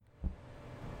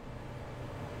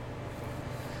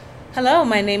Hello,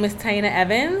 my name is Taina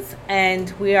Evans,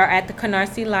 and we are at the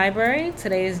Canarsie Library.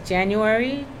 Today is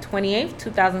January 28th,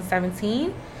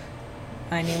 2017.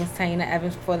 My name is Taina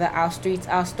Evans for the Our Streets,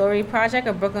 Our Story project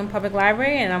of Brooklyn Public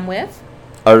Library, and I'm with.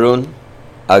 Arun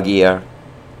Aguirre.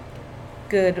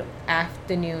 Good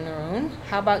afternoon, Arun.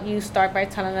 How about you start by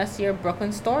telling us your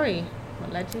Brooklyn story?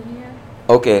 What led you here?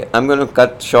 Okay, I'm going to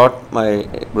cut short my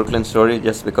Brooklyn story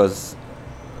just because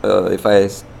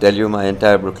if tell you my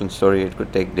entire Brooklyn story, it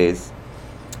could take days.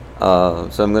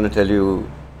 So I'm going to tell you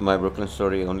my Brooklyn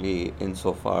story only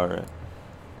insofar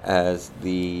as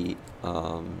the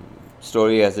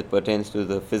story as it pertains to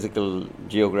the physical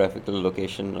geographical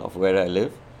location of where I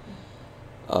live,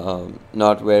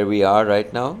 not where we are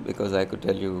right now, because I could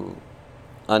tell you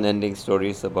unending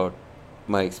stories about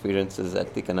my experiences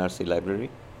at the Canarsie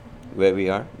Library, where we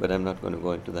are, but I'm not going to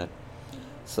go into that.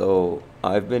 So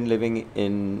I've been living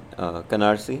in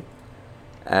Canarsie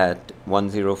at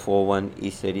 1041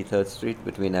 East 83rd Street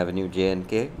between Avenue J and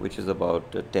K, which is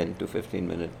about a 10 to 15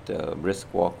 minute brisk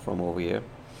walk from over here.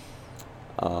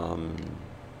 Um,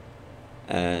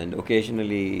 and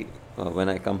occasionally, when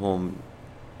I come home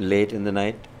late in the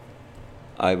night,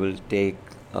 I will take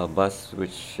a bus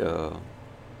which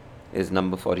is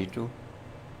number 42,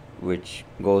 which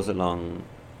goes along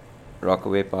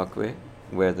Rockaway Parkway,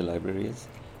 where the library is,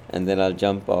 and then I'll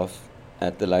jump off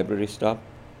at the library stop,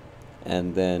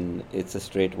 and then it's a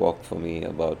straight walk for me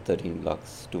about 13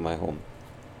 blocks to my home.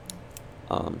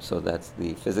 So that's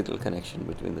the physical connection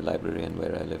between the library and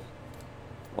where I live,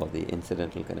 or the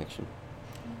incidental connection.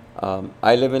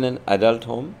 I live in an adult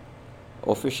home.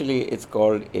 Officially, it's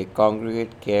called a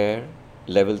congregate care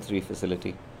level 3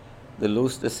 facility. The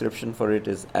loose description for it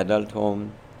is adult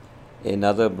home.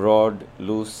 Another broad,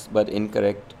 loose but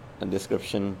incorrect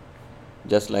description,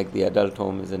 just like the adult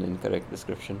home is an incorrect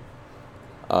description.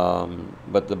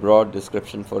 But the broad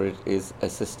description for it is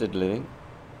assisted living.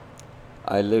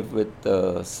 I live with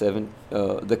the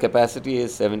capacity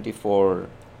is 74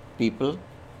 people.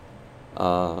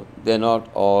 They're not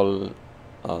all,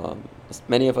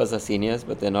 many of us are seniors,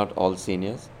 but they're not all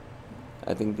seniors.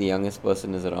 I think the youngest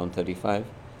person is around 35.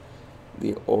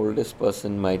 The oldest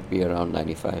person might be around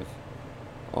 95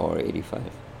 or 85.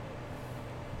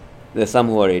 There's some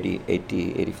who are 80,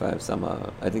 85. Some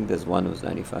are, I think there's one who's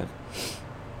 95.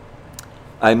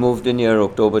 I moved in here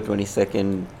October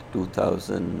 22nd,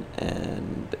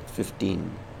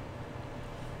 2015.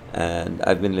 And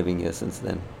I've been living here since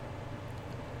then.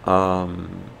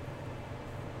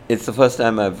 It's the first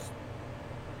time I've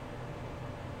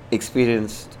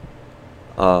experienced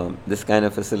this kind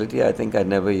of facility. I think I'd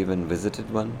never even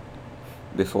visited one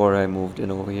before I moved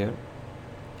in over here.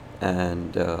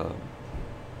 And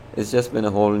it's just been a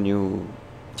whole new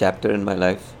chapter in my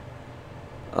life.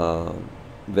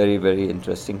 Very, very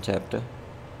interesting chapter.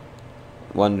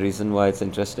 One reason why it's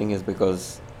interesting is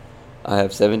because I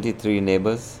have 73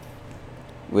 neighbors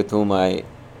with whom I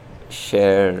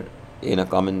share in a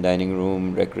common dining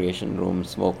room, recreation room,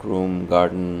 smoke room,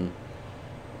 garden,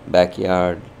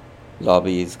 backyard,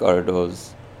 lobbies,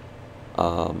 corridors,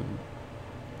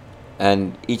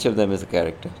 and each of them is a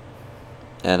character.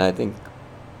 And I think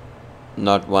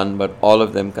not one but all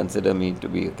of them consider me to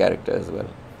be a character as well.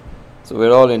 So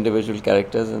we're all individual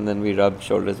characters, and then we rub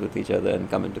shoulders with each other and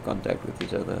come into contact with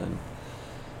each other. And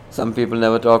some people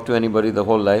never talk to anybody the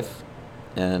whole life,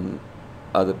 and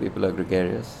other people are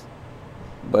gregarious.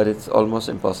 But it's almost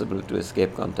impossible to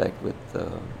escape contact with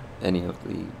any of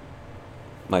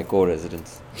my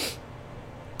co-residents.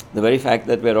 The very fact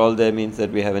that we're all there means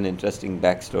that we have an interesting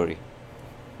backstory,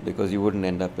 because you wouldn't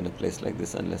end up in a place like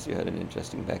this unless you had an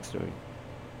interesting backstory.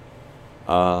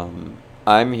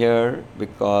 I'm here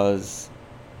because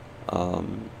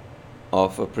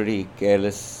of a pretty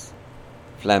careless,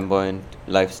 flamboyant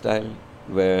lifestyle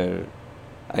where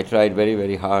I tried very,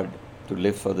 very hard to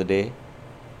live for the day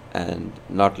and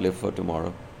not live for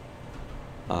tomorrow.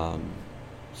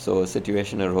 So a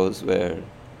situation arose where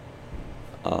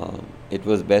it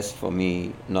was best for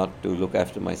me not to look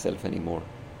after myself anymore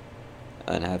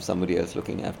and have somebody else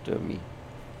looking after me.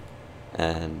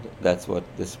 And that's what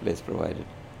this place provided.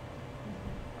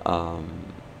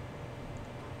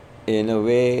 In a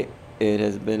way, it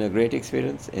has been a great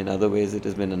experience. In other ways, it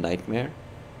has been a nightmare.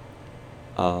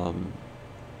 Um,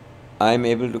 I'm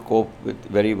able to cope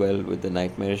very well with the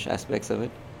nightmarish aspects of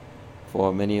it.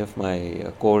 For many of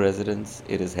my co-residents,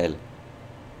 it is hell.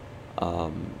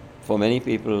 For many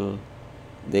people,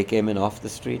 they came in off the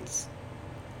streets,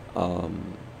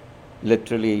 um,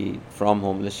 literally from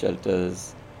homeless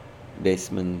shelters,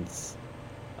 basements,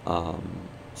 um,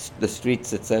 the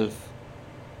streets itself,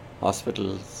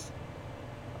 hospitals.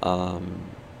 Um,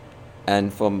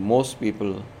 And for most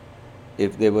people,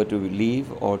 if they were to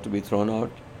leave or to be thrown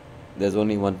out, there's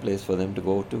only one place for them to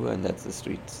go to, and that's the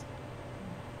streets,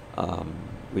 um,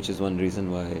 which is one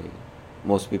reason why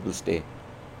most people stay,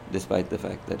 despite the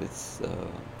fact that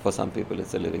for some people,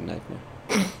 it's a living nightmare.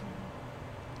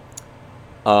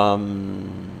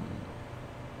 Um,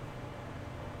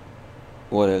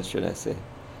 what else should I say?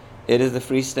 It is a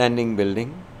freestanding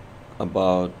building,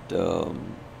 about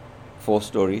 4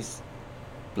 stories,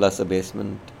 plus a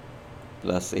basement,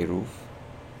 plus a roof.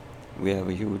 We have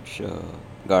a huge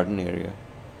garden area,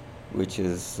 which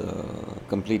is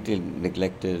completely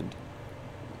neglected.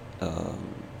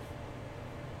 Um,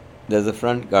 there's a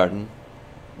front garden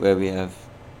where we have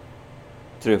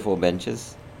 3 or 4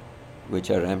 benches, which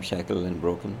are ramshackle and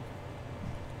broken.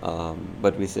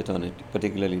 But we sit on it,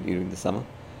 particularly during the summer.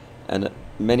 And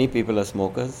many people are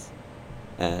smokers,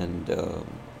 and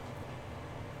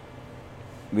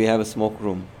we have a smoke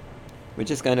room, which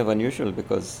is kind of unusual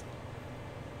because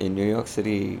in New York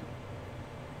City,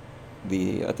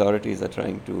 the authorities are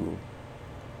trying to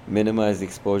minimize the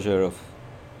exposure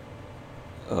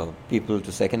of people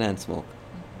to secondhand smoke.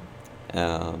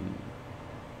 Um,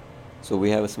 so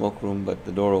we have a smoke room, but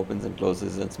the door opens and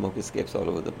closes, and smoke escapes all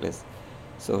over the place.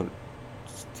 So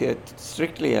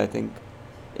strictly, I think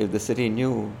if the city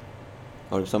knew,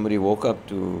 or if somebody woke up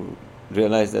to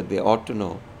realize that they ought to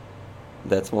know,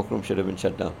 that smoke room should have been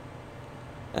shut down.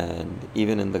 And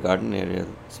even in the garden area,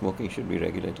 smoking should be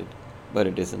regulated, but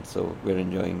it isn't. So we're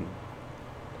enjoying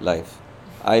life.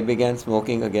 I began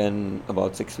smoking again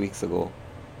about 6 weeks ago,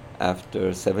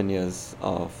 after 7 years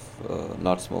of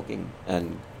not smoking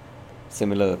and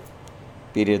similar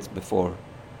periods before.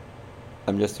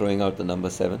 I'm just throwing out the number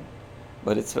 7,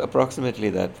 but it's approximately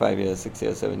that: 5 years, 6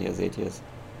 years, 7 years, 8 years.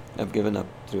 I've given up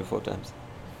 3 or 4 times.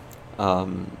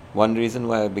 One reason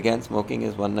why I began smoking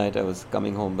is one night I was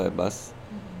coming home by bus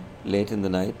late in the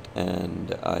night,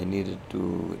 and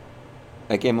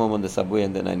I came home on the subway,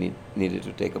 and then I needed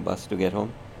to take a bus to get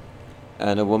home.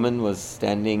 And a woman was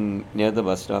standing near the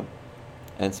bus stop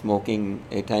and smoking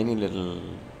a tiny little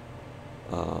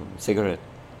cigarette.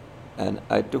 And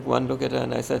I took one look at her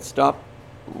and I said, "Stop,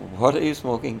 what are you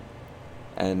smoking?"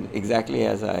 And exactly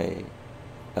as I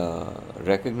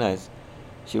recognized,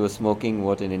 she was smoking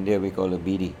what in India we call a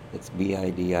bidi. It's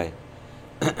BIDI.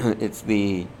 It's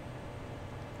the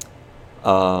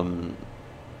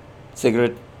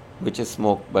cigarette which is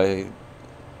smoked by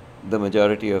the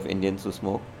majority of Indians who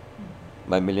smoke,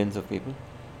 by millions of people.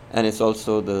 And it's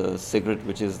also the cigarette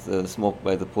which is smoked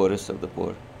by the poorest of the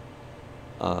poor.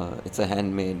 It's a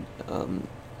handmade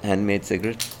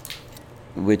cigarette,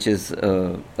 which is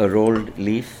a rolled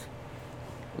leaf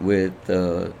with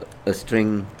a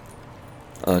string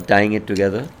tying it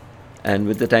together, and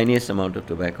with the tiniest amount of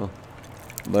tobacco.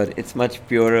 But it's much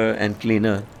purer and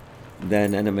cleaner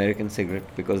than an American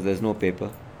cigarette because there's no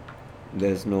paper,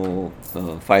 there's no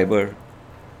fiber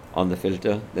on the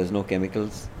filter, there's no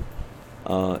chemicals.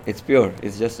 It's pure,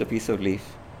 it's just a piece of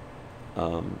leaf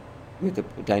with a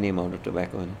tiny amount of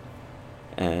tobacco in it.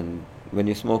 And when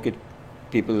you smoke it,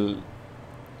 people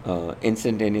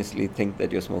instantaneously think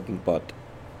that you're smoking pot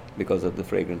because of the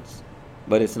fragrance.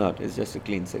 But it's not, it's just a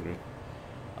clean cigarette.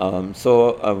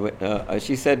 So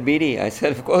she said, "Bidi." I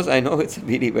said, "Of course, I know it's a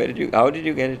bidi. How did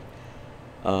you get it?"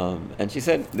 And she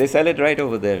said, "They sell it right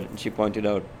over there." And she pointed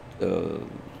out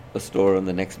a store on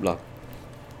the next block.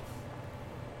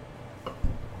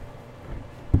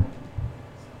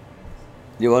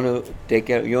 You want to take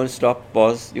care? You want to stop?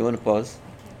 Pause? You want to pause?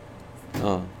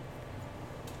 Oh.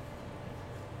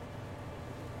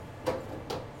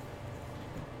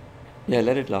 Yeah,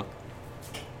 let it lock.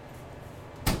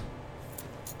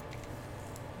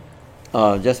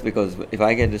 Just because if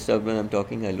I get disturbed when I'm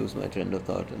talking, I lose my train of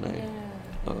thought, and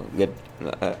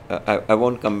I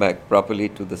won't come back properly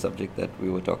to the subject that we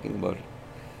were talking about,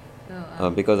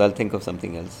 because I'll think of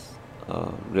something else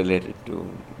related to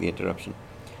the interruption.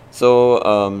 So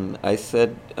I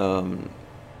said,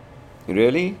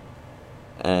 "Really?"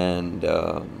 And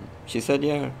she said,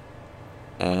 "Yeah."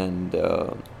 And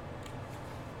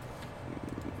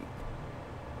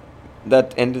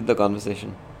that ended the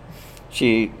conversation.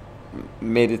 She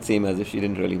made it seem as if she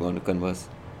didn't really want to converse.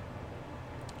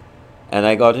 And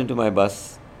I got into my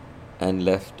bus and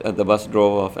left. The bus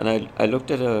drove off, and I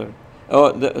looked at her.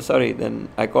 Oh, sorry. Then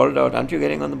I called out, "Aren't you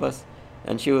getting on the bus?"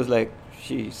 And she was like,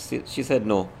 she said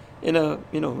no, in a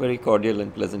very cordial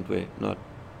and pleasant way, not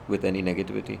with any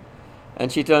negativity.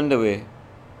 And she turned away.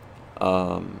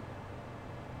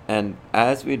 And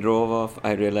as we drove off,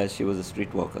 I realized she was a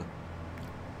streetwalker.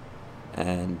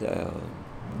 And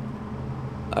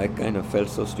I kind of felt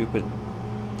so stupid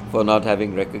for not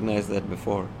having recognized that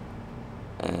before,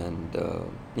 and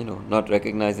not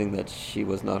recognizing that she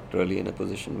was not really in a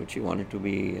position which she wanted to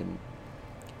be, and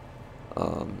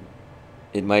um,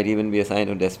 it might even be a sign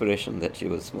of desperation that she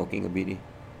was smoking a bidi.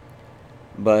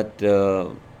 But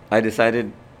I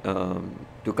decided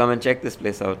to come and check this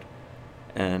place out,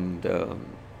 and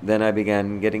then I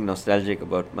began getting nostalgic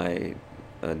about my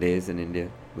days in India,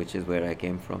 which is where I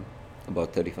came from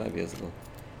about 35 years ago,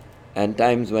 and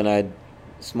times when I'd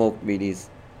smoked bidis.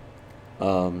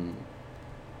 Um,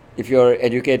 if you're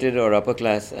educated or upper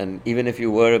class, and even if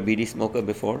you were a bidi smoker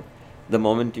before, the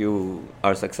moment you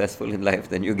are successful in life,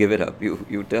 then you give it up.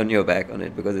 You turn your back on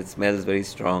it because it smells very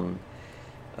strong.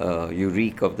 You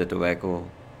reek of the tobacco,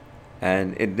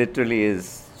 and it literally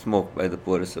is smoked by the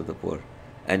poorest of the poor,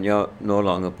 and you're no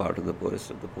longer part of the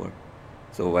poorest of the poor.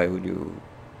 So why would you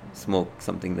smoke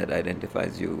something that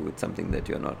identifies you with something that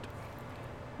you're not?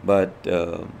 But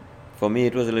for me,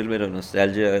 it was a little bit of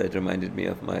nostalgia. It reminded me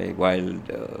of my wild,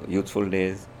 youthful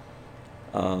days.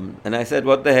 And I said,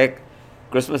 what the heck?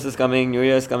 Christmas is coming, New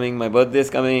Year is coming, my birthday is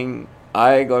coming.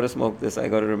 I got to smoke this. I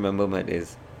got to remember my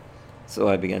days. So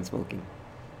I began smoking.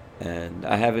 And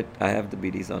I have it. I have the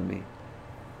BDs on me.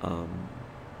 Um,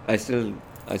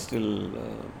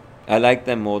 I like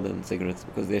them more than cigarettes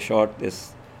because they're short.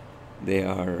 They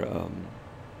are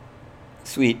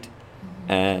sweet,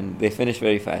 and they finish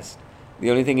very fast. The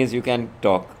only thing is you can't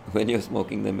talk when you're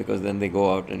smoking them because then they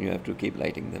go out and you have to keep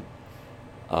lighting them.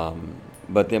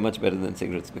 But they're much better than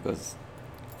cigarettes because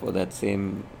for that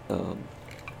same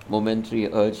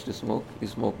momentary urge to smoke, you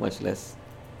smoke much less,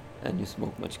 and you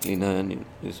smoke much cleaner, and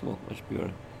you smoke much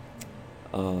purer.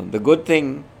 The good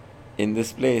thing in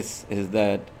this place is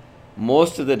that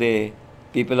most of the day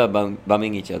people are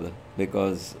bumming each other,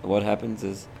 because what happens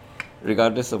is,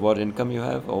 regardless of what income you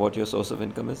have or what your source of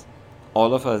income is,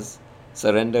 all of us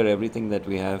surrender everything that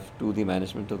we have to the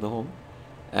management of the home,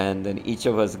 and then each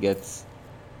of us gets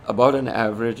about an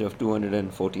average of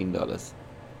 $214.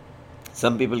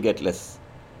 Some people get less,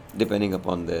 depending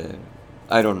upon their,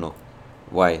 I don't know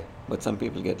why, but some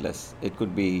people get less. It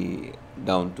could be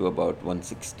down to about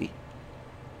 160.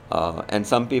 And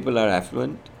some people are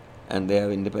affluent and they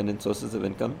have independent sources of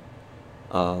income.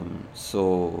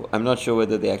 So I'm not sure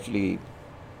whether they actually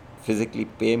physically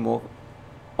pay more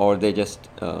or they just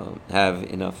have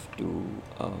enough to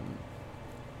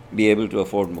be able to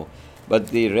afford more. But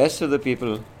the rest of the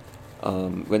people,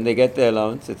 when they get their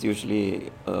allowance, it's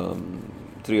usually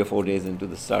 3 or 4 days into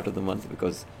the start of the month,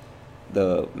 because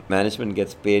the management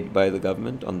gets paid by the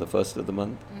government on the first of the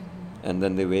month, and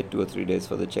then they wait 2 or 3 days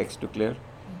for the checks to clear,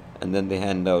 and then they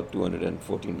hand out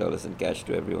 $214 in cash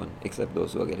to everyone except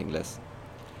those who are getting less.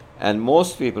 And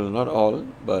most people, not all,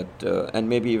 but and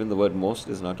maybe even the word most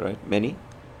is not right, many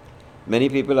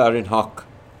people are in hock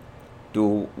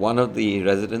to one of the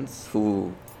residents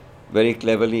who very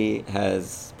cleverly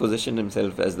has positioned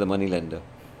himself as the money lender,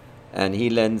 and he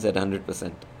lends at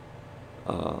 100%,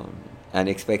 and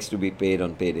expects to be paid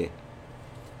on payday.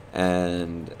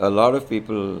 And a lot of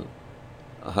people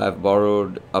have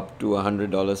borrowed up to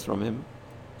 $100 from him.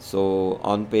 So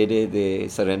on payday they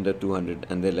surrender 200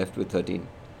 and they're left with 13,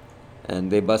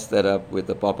 and they bust that up with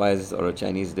a Popeyes or a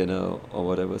Chinese dinner or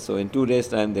whatever. So in 2 days'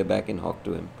 time they're back in hock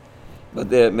to him.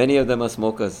 But many of them are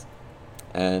smokers,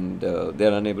 and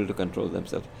they're unable to control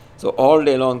themselves. So all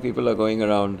day long people are going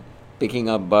around picking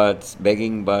up butts,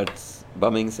 begging butts,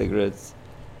 bumming cigarettes,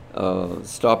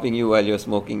 stopping you while you're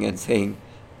smoking and saying,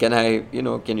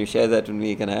 can you share that with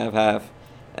me? Can I have half?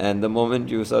 And the moment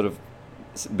you sort of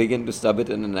begin to stub it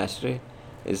in an ashtray,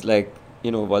 it's like,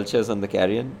 vultures on the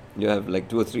carrion. You have like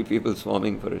 2 or 3 people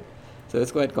swarming for it. So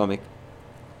it's quite comic.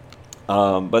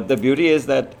 But the beauty is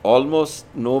that almost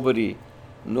nobody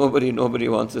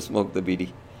wants to smoke the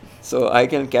bidi. So I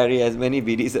can carry as many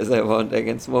bidis as I want. I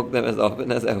can smoke them as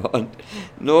often as I want.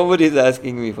 Nobody's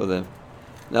asking me for them.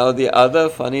 Now, the other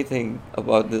funny thing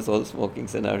about this whole smoking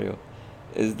scenario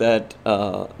is that,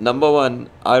 number one,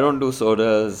 I don't do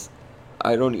sodas.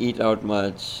 I don't eat out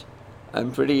much.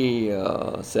 I'm pretty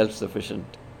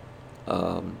self-sufficient.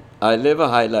 I live a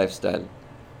high lifestyle.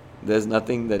 There's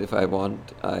nothing that if I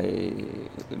want, I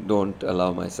don't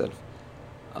allow myself.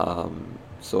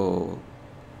 So,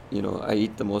 I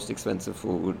eat the most expensive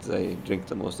foods. I drink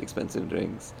the most expensive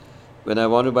drinks. When I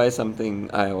want to buy something,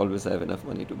 I always have enough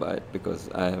money to buy it, because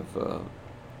I have a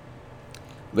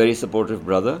very supportive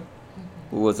brother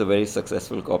who was a very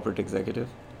successful corporate executive.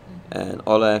 And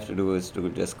all I have to do is to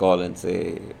just call and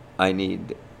say, I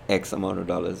need X amount of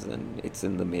dollars, and it's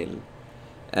in the mail.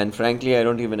 And frankly, I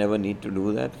don't even ever need to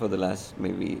do that. For the last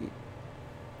maybe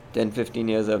 10, 15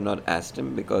 years, I've not asked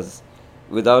him, because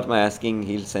without my asking,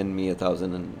 he'll send me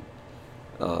 1,000.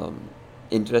 And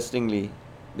interestingly,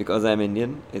 because I'm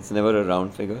Indian, it's never a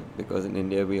round figure, because in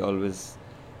India we always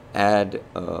add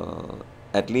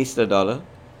at least $1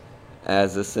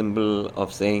 as a symbol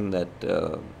of saying that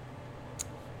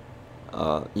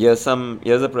here's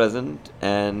a present,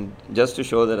 and just to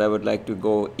show that I would like to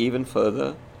go even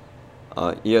further,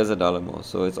 here's $1 more.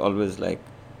 So it's always like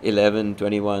 11,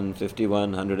 21,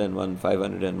 51, 101,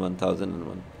 501,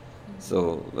 1001.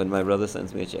 So when my brother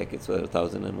sends me a check, it's for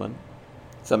 1001.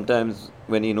 Sometimes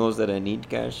when he knows that I need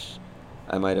cash,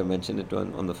 I might have mentioned it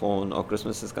on the phone, or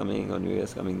Christmas is coming, or New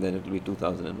Year's coming, then it'll be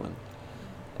 2001.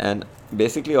 And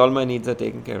basically all my needs are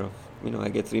taken care of. I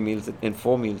get 3 meals in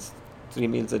 4 meals, 3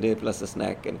 meals a day plus a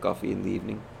snack and coffee in the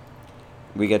evening.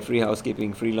 We get free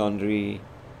housekeeping, free laundry,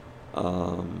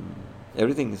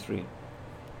 everything is free.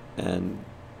 And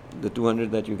the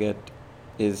 200 that you get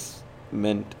is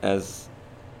meant as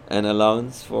an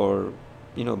allowance for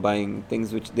buying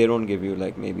things which they don't give you,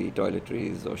 like maybe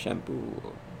toiletries or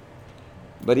shampoo.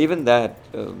 But even that,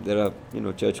 there are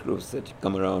church groups that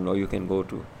come around, or you can go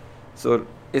to. So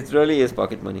it really is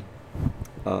pocket money.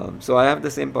 So I have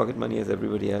the same pocket money as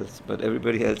everybody else, but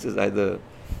everybody else is either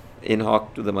in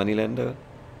hock to the moneylender,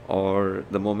 or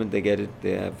the moment they get it,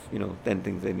 they have 10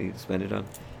 things they need to spend it on.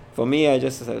 For me, I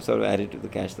just sort of add it to the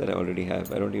cash that I already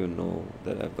have. I don't even know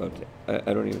that I've got.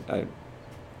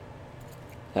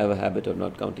 I have a habit of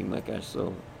not counting my cash,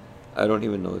 so I don't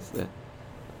even know it's there.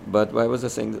 But why was I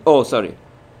saying? Oh, sorry.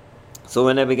 So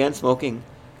when I began smoking,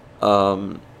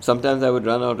 sometimes I would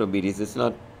run out of BDs. It's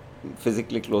not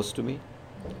physically close to me.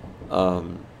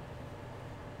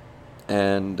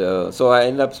 And so I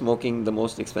end up smoking the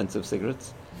most expensive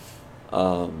cigarettes.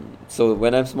 So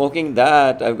when I'm smoking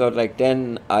that, I've got like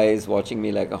 10 eyes watching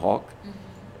me like a hawk.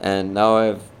 And now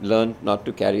I've learned not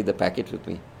to carry the packet with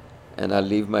me. And I'll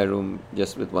leave my room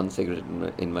just with one cigarette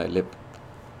in my lip.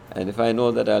 And if I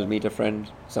know that I'll meet a friend,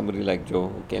 somebody like Joe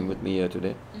who came with me here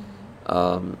today,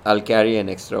 I'll carry an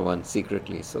extra one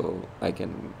secretly so I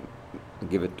can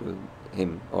give it to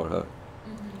him or her.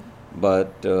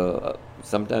 But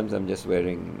sometimes I'm just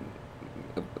wearing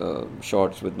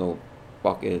shorts with no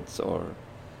pockets, or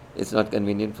it's not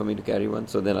convenient for me to carry one,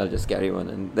 so then I'll just carry one.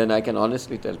 And then I can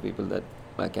honestly tell people that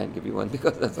I can't give you one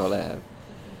because that's all I have.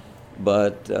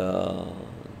 But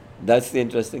that's the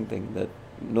interesting thing, that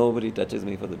nobody touches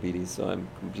me for the BDs, so I'm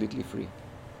completely free.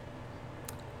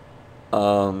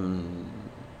 Why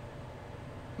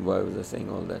was I saying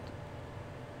all that?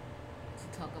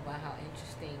 To talk about how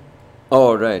interesting.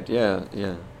 Oh, right, yeah.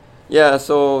 Yeah,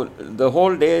 so the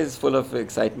whole day is full of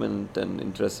excitement and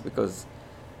interest, because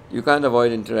you can't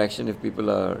avoid interaction if people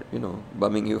are,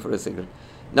 bumming you for a cigarette.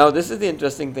 Now, this is the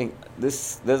interesting thing.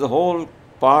 There's a whole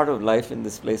part of life in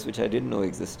this place which I didn't know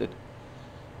existed,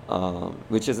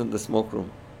 which is in the smoke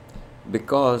room.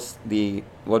 Because we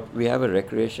have a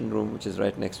recreation room which is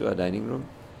right next to our dining room,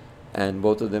 and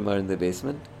both of them are in the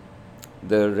basement.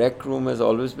 The rec room has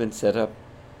always been set up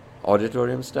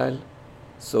auditorium style,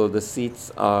 so the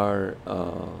seats are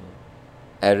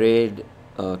arrayed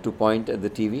to point at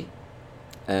the TV,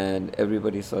 and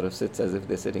everybody sort of sits as if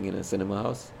they're sitting in a cinema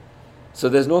house. So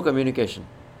there's no communication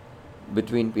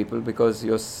between people, because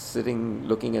you're sitting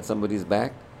looking at somebody's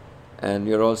back and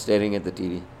you're all staring at the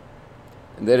TV.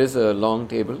 And there is a long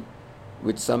table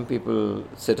which some people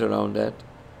sit around at,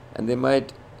 and they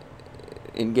might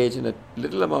engage in a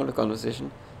little amount of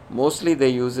conversation. Mostly they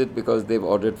use it because they've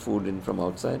ordered food in from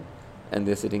outside and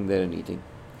they're sitting there and eating.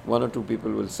 One or two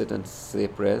people will sit and say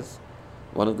prayers.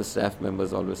 One of the staff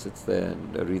members always sits there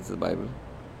and reads the Bible.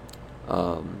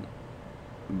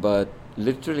 But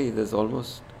literally there's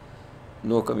almost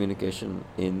no communication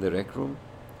in the rec room.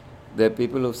 There are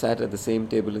people who've sat at the same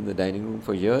table in the dining room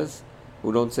for years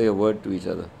who don't say a word to each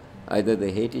other. Either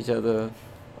they hate each other,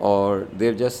 or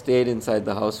they've just stayed inside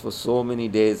the house for so many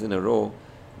days in a row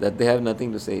that they have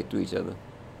nothing to say to each other.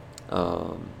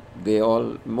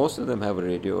 Most of them have a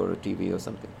radio or a TV or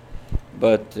something,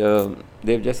 but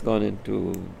they've just gone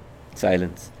into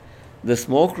silence. The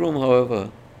smoke room,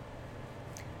 however,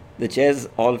 the chairs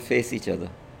all face each other,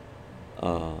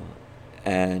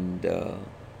 and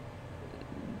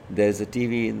there's a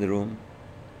TV in the room.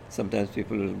 Sometimes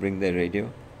people will bring their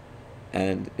radio,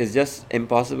 and it's just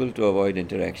impossible to avoid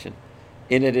interaction.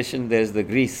 In addition, there's the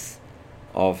grease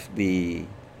of the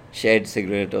shared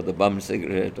cigarette or the bummed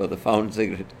cigarette or the found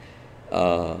cigarette,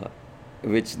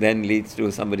 which then leads to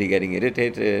somebody getting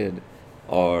irritated,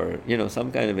 or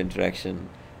some kind of interaction,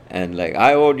 and like,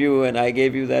 I owed you and I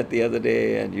gave you that the other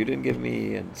day and you didn't give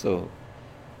me. And so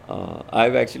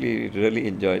I've actually really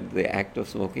enjoyed the act of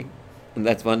smoking, and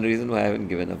that's one reason why I haven't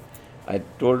given up. I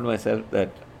told myself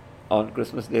that on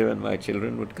Christmas Day, when my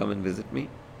children would come and visit me,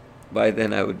 by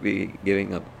then I would be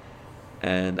giving up.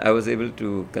 And I was able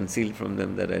to conceal from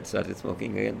them that I'd started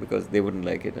smoking again because they wouldn't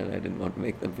like it and I didn't want to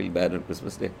make them feel bad on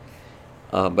Christmas Day.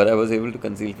 But I was able to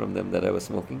conceal from them that I was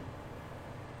smoking.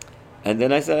 And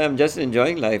then I said, I'm just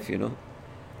enjoying life, you know.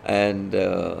 And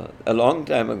a long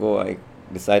time ago, I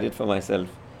decided for myself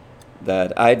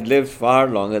that I'd lived far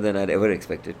longer than I'd ever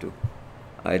expected to.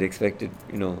 I'd expected,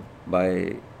 you know,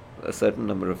 by a certain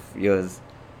number of years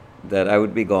that I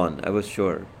would be gone. I was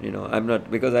sure, you know. I'm not,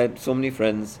 because I had so many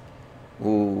friends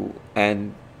who,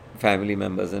 and family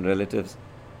members and relatives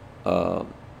uh,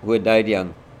 who had died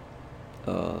young.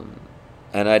 Um,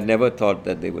 and I'd never thought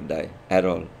that they would die at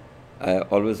all. I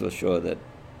always was sure that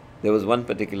there was one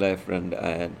particular friend I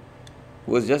had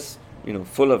who was just, you know,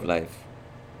 full of life,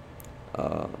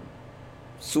 uh,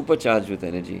 supercharged with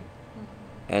energy.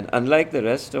 And unlike the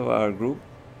rest of our group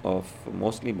of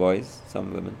mostly boys,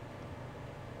 some women,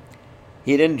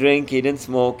 he didn't drink, he didn't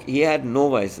smoke, he had no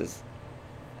vices.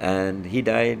 And he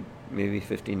died maybe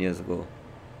 15 years ago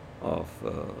of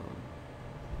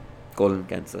colon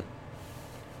cancer.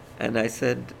 And I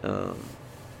said,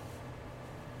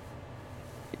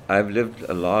 I've lived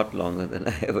a lot longer than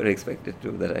I ever expected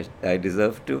to, that I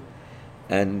deserve to.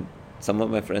 And some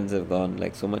of my friends have gone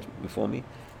like so much before me.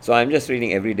 So I'm just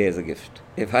treating every day as a gift.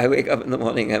 If I wake up in the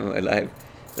morning, I'm alive.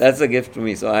 That's a gift to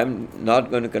me. So I'm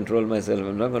not going to control myself.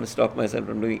 I'm not going to stop myself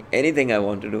from doing anything I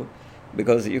want to do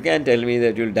because you can't tell me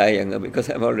that you'll die younger because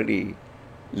I've already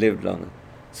lived longer.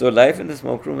 So life in the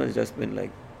smoke room has just been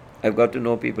like, I've got to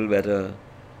know people better.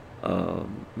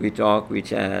 We talk, we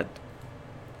chat.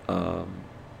 Um,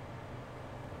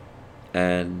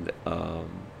 and how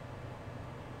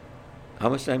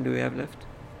much time do we have left?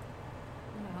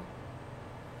 About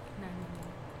 9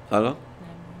 minutes. How long?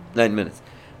 9 minutes. 9 minutes.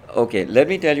 Okay, let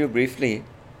me tell you briefly.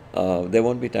 There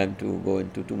won't be time to go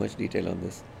into too much detail on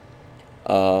this.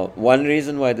 One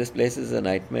reason why this place is a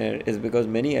nightmare is because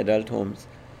many adult homes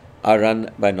are run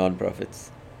by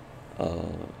non-profits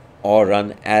or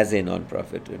run as a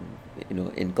non-profit, you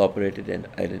know, incorporated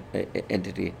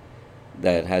entity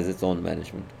that has its own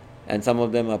management. And some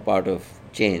of them are part of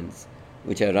chains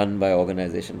which are run by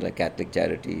organizations like Catholic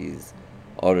Charities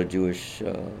or a Jewish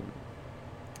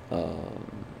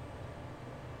um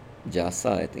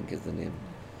JASA, I think is the name.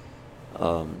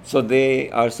 So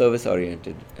they are service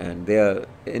oriented and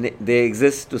they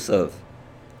exist to serve.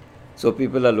 So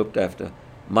people are looked after.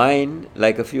 Mine,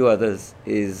 like a few others,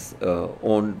 is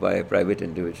owned by a private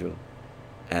individual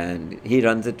and he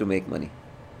runs it to make money.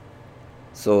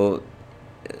 So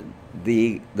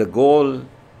the goal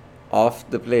of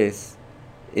the place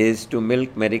is to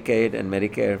milk Medicaid and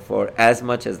Medicare for as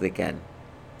much as they can.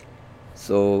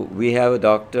 So we have a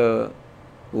doctor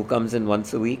who comes in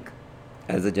once a week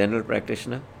as a general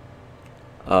practitioner.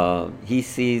 He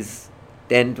sees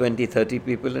 10, 20, 30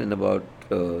 people in about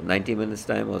 90 minutes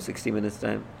time or 60 minutes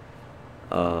time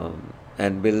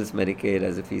and bills Medicaid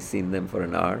as if he's seen them for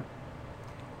an hour.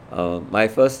 My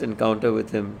first encounter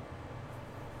with him,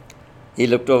 he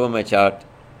looked over my chart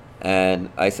and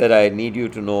I said, I need you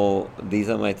to know these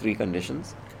are my 3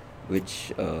 conditions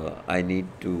which I need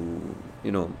to,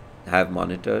 you know, have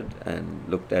monitored and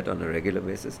looked at on a regular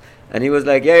basis. And he was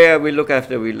like, yeah, we'll look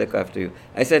after you.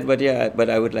 I said, but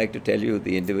I would like to tell you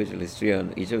the individual history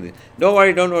on each of these. Don't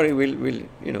worry, we'll,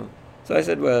 you know. So I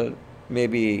said, well,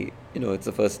 maybe, you know, it's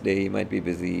the first day, he might be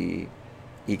busy.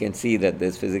 He can see that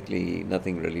there's physically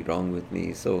nothing really wrong with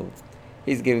me. So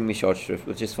he's giving me short shrift,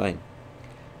 which is fine.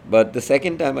 But the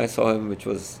second time I saw him, which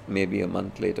was maybe a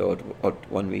month later or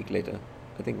 1 week later,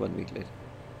 I think 1 week later,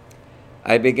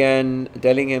 I began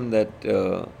telling him that,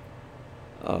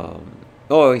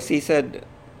 he said,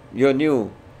 you're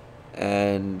new.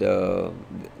 And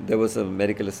there was a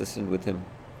medical assistant with him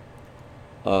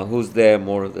who's there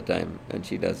more of the time, and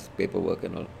she does paperwork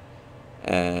and all.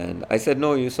 And I said,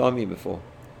 no, you saw me before.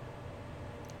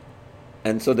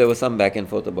 And so there was some back and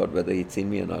forth about whether he'd seen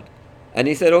me or not. And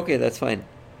he said, okay, that's fine.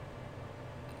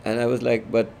 And I was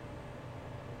like, but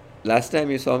last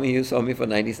time you saw me for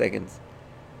 90 seconds.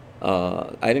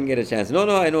 I didn't get a chance. No,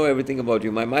 I know everything about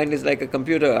you. My mind is like a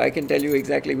computer. I can tell you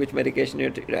exactly which medication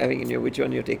you're having and which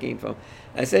one you're taking it from.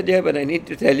 I said, yeah, but I need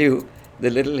to tell you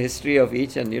the little history of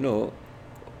each and, you know,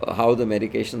 how the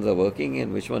medications are working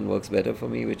and which one works better for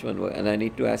me, and I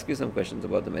need to ask you some questions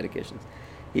about the medications.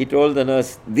 He told the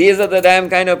nurse, these are the damn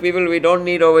kind of people we don't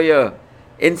need over here.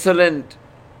 Insolent,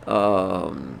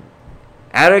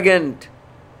 arrogant.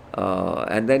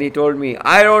 And then he told me,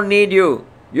 I don't need you.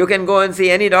 You can go and see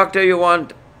any doctor you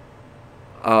want.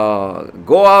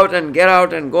 Go out and get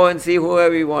out and go and see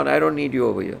whoever you want. I don't need you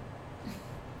over here.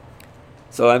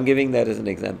 So I'm giving that as an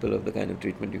example of the kind of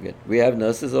treatment you get. We have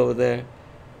nurses over there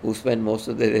who spend most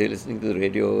of their day listening to the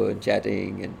radio and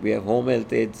chatting, and we have home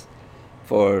health aides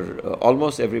for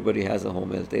almost everybody has a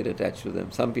home health aide attached to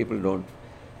them. Some people don't,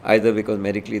 either because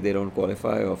medically they don't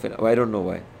qualify, or I don't know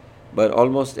why, but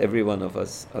almost every one of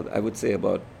us, I would say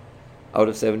about out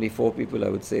of 74 people, I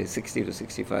would say 60 to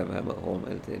 65 have a home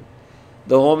health aide.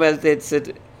 The home health aides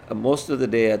sit most of the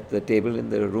day at the table in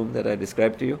the room that I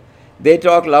described to you. They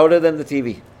talk louder than the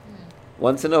TV.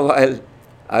 Once in a while,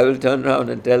 I will turn around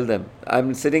and tell them,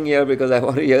 I'm sitting here because I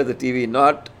want to hear the TV,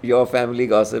 not your family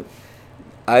gossip.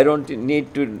 I don't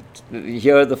need to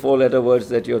hear the four-letter words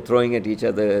that you're throwing at each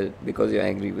other because you're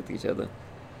angry with each other.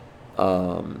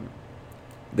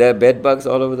 There are bed bugs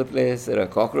all over the place. There are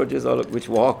cockroaches which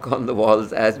walk on the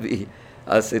walls as we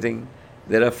are sitting.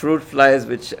 There are fruit flies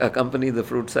which accompany the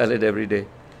fruit salad every day.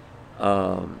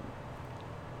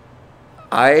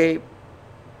 I,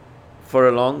 for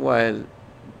a long while,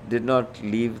 did not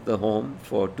leave the home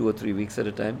for 2 or 3 weeks at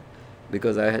a time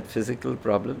because I had physical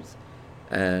problems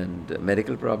and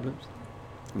medical problems,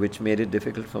 which made it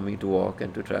difficult for me to walk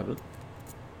and to travel.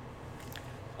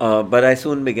 But I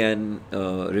soon began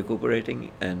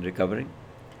recuperating and recovering.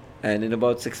 And in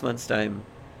about 6 months' time,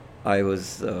 I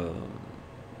was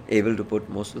able to put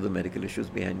most of the medical issues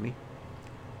behind me.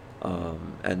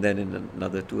 And then in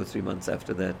another 2 or 3 months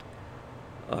after that,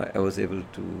 I was able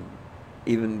to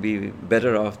even be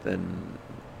better off than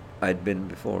I'd been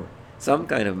before. Some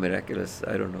kind of miraculous,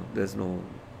 I don't know,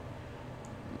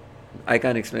 I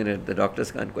can't explain it, the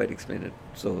doctors can't quite explain it,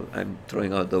 so I'm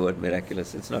throwing out the word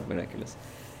miraculous. It's not miraculous,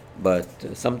 but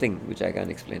something which I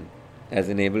can't explain has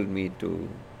enabled me to,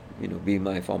 be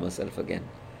my former self again.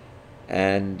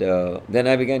 And then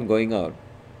I began going out,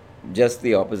 just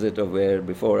the opposite of where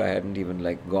before I hadn't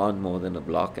even gone more than a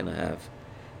block and a half.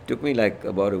 It took me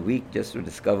about a week just to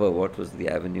discover what was the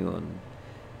avenue and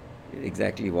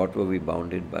exactly what were we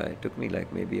bounded by. It took me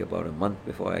maybe about a month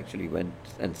before I actually went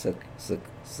and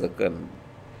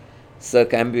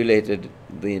circambulated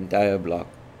the entire block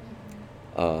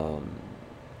on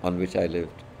which I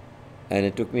lived. And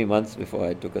it took me months before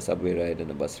I took a subway ride and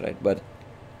a bus ride. But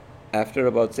after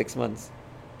about 6 months,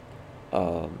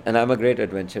 and I'm a great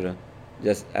adventurer.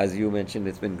 Just as you mentioned,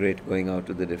 it's been great going out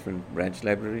to the different branch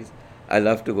libraries. I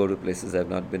love to go to places I've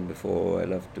not been before. I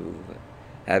love to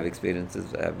have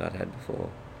experiences I have not had before.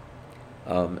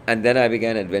 And then I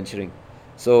began adventuring.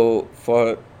 So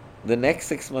for the next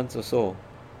 6 months or so,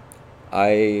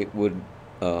 I would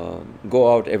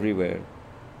go out everywhere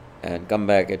and come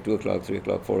back at 2 o'clock, 3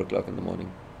 o'clock, 4 o'clock in the morning.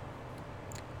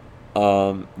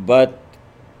 But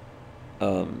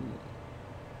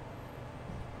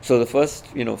so the first,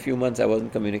 few months I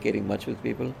wasn't communicating much with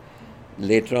people.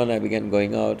 Later on, I began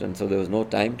going out, and so there was no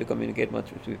time to communicate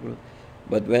much with people.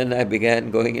 But when I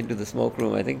began going into the smoke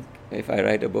room, I think if I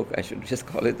write a book, I should just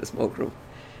call it the smoke room.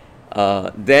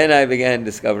 Then I began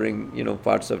discovering,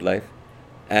 parts of life.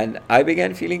 And I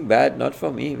began feeling bad, not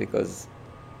for me, because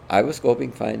I was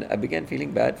coping fine. I began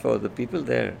feeling bad for the people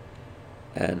there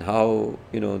and how,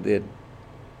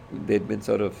 they'd been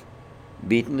sort of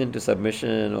beaten into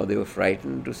submission, or they were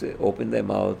frightened to open their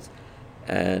mouths.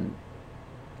 And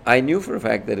I knew for a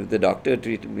fact that if the doctor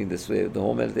treated me this way, if the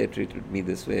home health aide treated me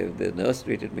this way, if the nurse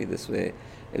treated me this way,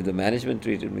 if the management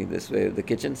treated me this way, if the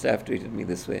kitchen staff treated me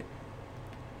this way,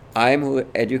 I'm who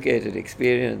educated,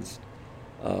 experienced,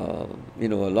 a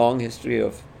long history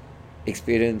of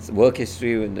experience, work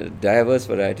history in a diverse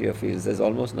variety of fields. There's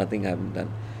almost nothing I haven't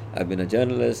done. I've been a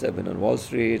journalist, I've been on Wall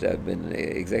Street, I've been an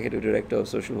executive director of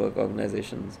social work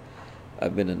organizations,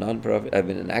 I've been a non-profit, I've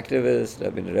been an activist,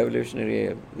 I've been a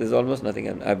revolutionary. There's almost nothing.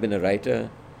 I've been a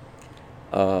writer.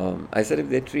 I said, if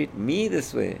they treat me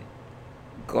this way,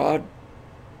 God,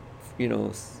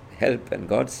 help and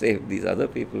God save these other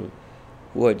people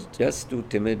who are just too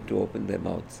timid to open their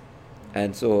mouths.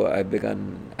 And so I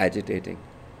began agitating.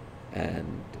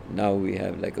 And now we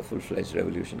have a full-fledged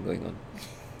revolution going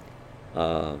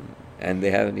on. And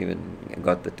they haven't even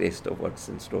got the taste of what's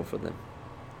in store for them.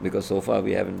 Because so far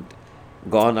we haven't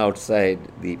gone outside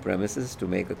the premises to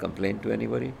make a complaint to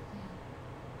anybody.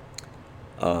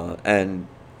 And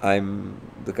I'm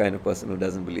the kind of person who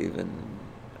doesn't believe in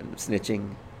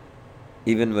snitching,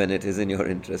 even when it is in your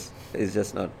interest. It's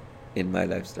just not in my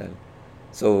lifestyle.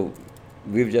 So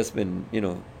we've just been,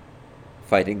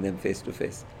 fighting them face to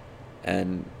face.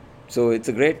 And so it's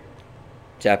a great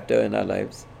chapter in our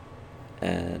lives.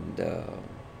 And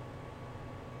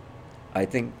I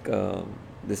think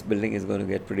this building is going to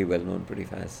get pretty well known pretty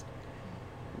fast.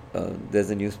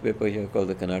 There's a newspaper here called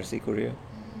the Canarsie Courier,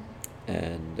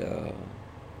 and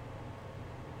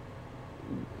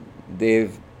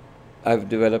they've I've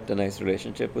developed a nice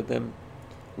relationship with them.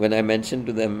 When I mentioned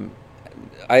to them,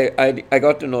 I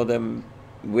got to know them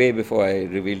way before I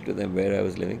revealed to them where I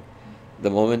was living. The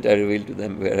moment I revealed to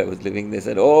them where I was living, they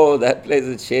said, "Oh, that place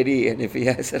is shady." And if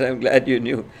I said, "I'm glad you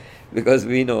knew, because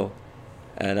we know,"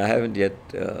 and I haven't yet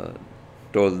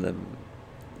told them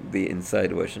the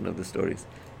inside version of the stories.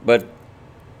 But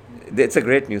it's a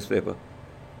great newspaper.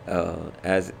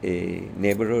 As a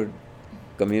neighborhood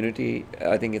community,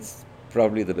 I think it's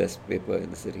probably the best paper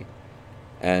in the city.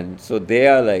 And so they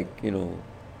are like,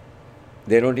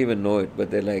 they don't even know it, but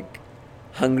they're like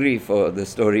hungry for the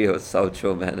story of South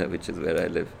Shore Manor, which is where I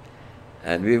live.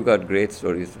 And we've got great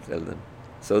stories to tell them.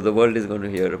 So the world is going to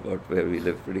hear about where we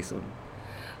live pretty soon.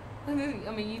 I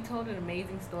mean, you told an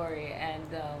amazing story, and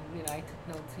I took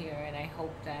notes here, and I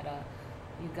hope that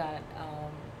you got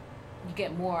you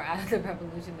get more out of the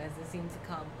revolution as it seems to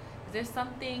come. Is there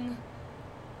something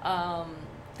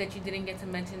that you didn't get to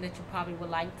mention that you probably would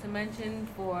like to mention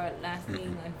for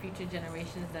lasting and future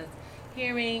generations that's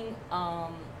hearing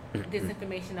this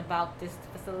information about this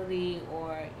facility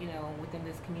or within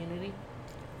this community?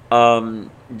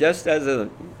 Um, just as a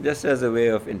just as a way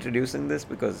of introducing this,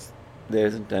 because there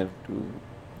isn't time to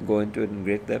go into it in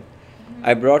great depth,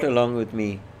 I brought along with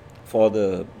me, for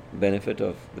the benefit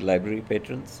of the library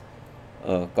patrons,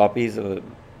 copies of a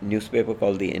newspaper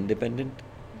called The Independent.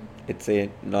 It's a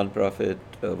non-profit,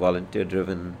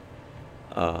 volunteer-driven,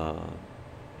 uh,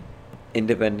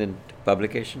 independent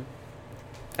publication,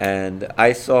 and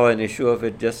I saw an issue of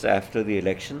it just after the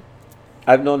election.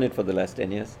 I've known it for the last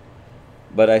 10 years,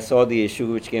 but I saw the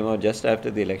issue which came out just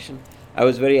after the election. I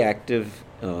was very active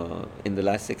in the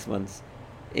last 6 months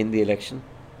in the election,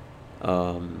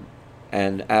 um,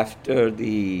 and after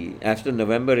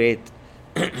November 8th,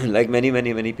 like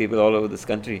many people all over this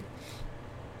country,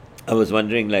 I was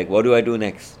wondering like, what do I do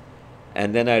next?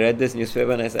 And then I read this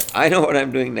newspaper and I said, I know what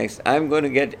I'm doing next. I'm going to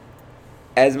get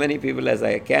as many people as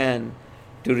I can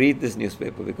to read this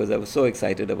newspaper, because I was so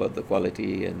excited about the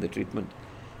quality and the treatment.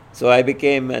 So I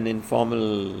became an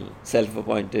informal,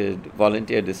 self-appointed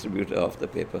volunteer distributor of the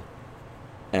paper,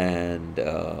 and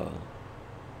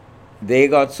they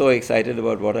got so excited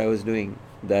about what I was doing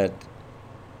that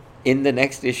in the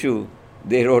next issue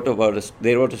they wrote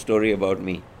a story about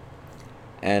me,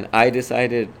 and I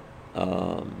decided,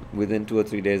 within 2 or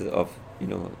 3 days of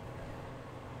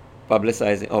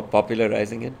publicizing or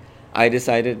popularizing it, I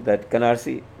decided that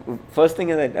Canarsie. First thing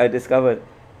that I discovered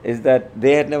is that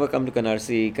they had never come to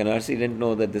Canarsie. Canarsie didn't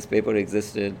know that this paper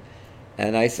existed,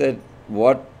 and I said,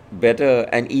 "What better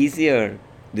and easier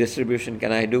distribution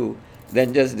can I do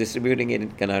than just distributing it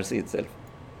in Canarsie itself?"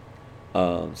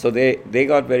 So they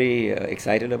got very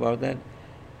excited about that,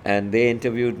 and they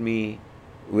interviewed me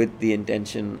with the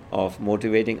intention of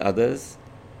motivating others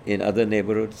in other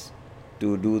neighborhoods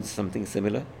to do something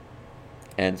similar.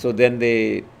 And so then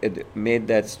they made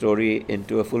that story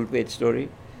into a full page story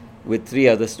with 3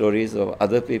 other stories of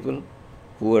other people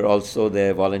who were also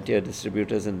their volunteer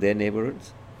distributors in their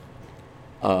neighborhoods.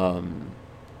 Um,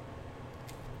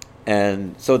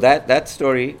 and so that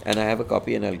story, and I have a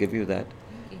copy and I'll give you that,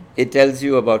 it tells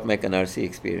you about my Canarsie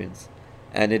experience,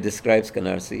 and it describes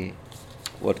Canarsie,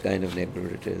 what kind of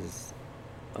neighborhood it is,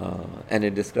 and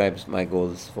it describes my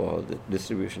goals for the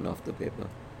distribution of the paper.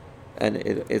 And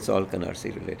it's all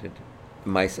Canarsie related,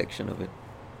 my section of it.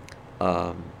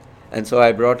 Um, and so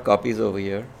I brought copies over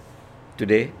here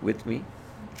today with me,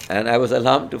 and I was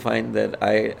alarmed to find that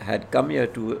I had come here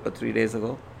 2 or 3 days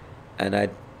ago, and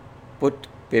I'd put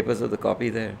papers of the copy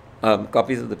there,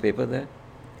 copies of the paper there,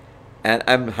 and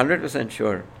I'm 100%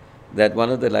 sure that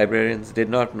one of the librarians did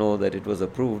not know that it was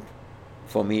approved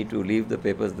for me to leave the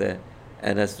papers there,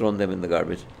 and has thrown them in the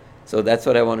garbage. So that's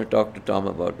what I want to talk to Tom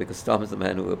about, because Tom is the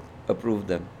man who approved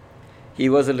them. He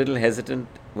was a little hesitant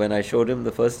when I showed him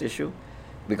the first issue,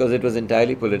 because it was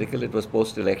entirely political. It was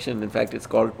post-election. In fact, it's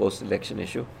called post-election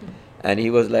issue. And he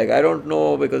was like, I don't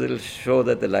know, because it'll show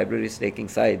that the library is taking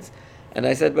sides. And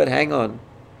I said, but hang on.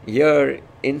 Here,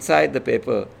 inside the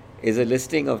paper, is a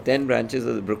listing of 10 branches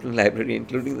of the Brooklyn Library,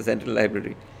 including the Central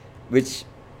Library, which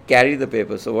carry the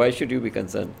paper. So why should you be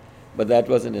concerned? But that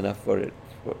wasn't enough for it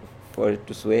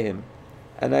to sway him.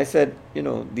 And I said,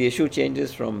 the issue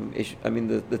changes from issue. I mean,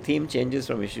 the theme changes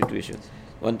from issue to issue.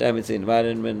 One time it's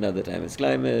environment, another time it's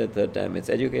climate, third time it's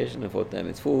education, the fourth time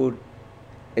it's food.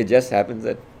 It just happens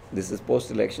that this is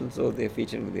post-election, so they're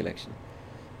featuring the election.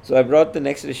 So I brought the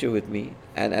next issue with me,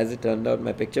 and as it turned out,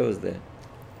 my picture was there,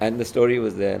 and the story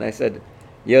was there. And I said,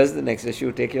 here's the next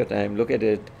issue, take your time, look at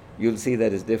it, you'll see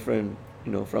that it's different,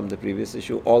 from the previous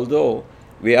issue, although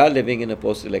we are living in a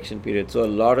post-election period, so a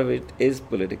lot of it is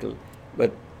political.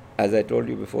 But as I told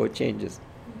you before, it changes.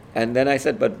 And then I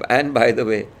said, and by the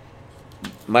way,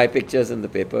 my picture's in the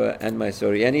paper and my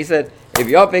story. And he said, if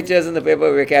your picture's in the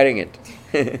paper, we're carrying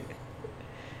it.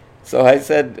 So I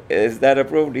said, is that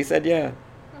approved? He said, yeah.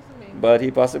 But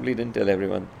he possibly didn't tell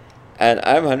everyone. And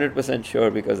I'm 100% sure,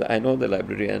 because I know the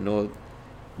library, I know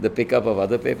the pickup of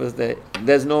other papers there.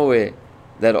 There's no way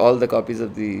that all the copies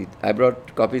of I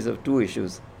brought copies of 2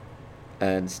 issues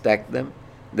and stacked them.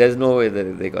 There's no way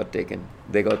that they got taken.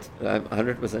 I'm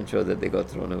 100% sure that they got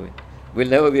thrown away. We'll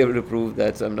never be able to prove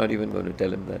that, so I'm not even going to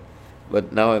tell him that.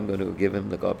 But now I'm going to give him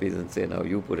the copies and say, now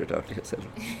you put it out yourself.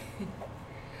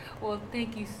 Well,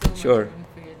 thank you so much Sure.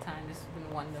 for your time. This has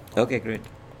been wonderful. Okay, great.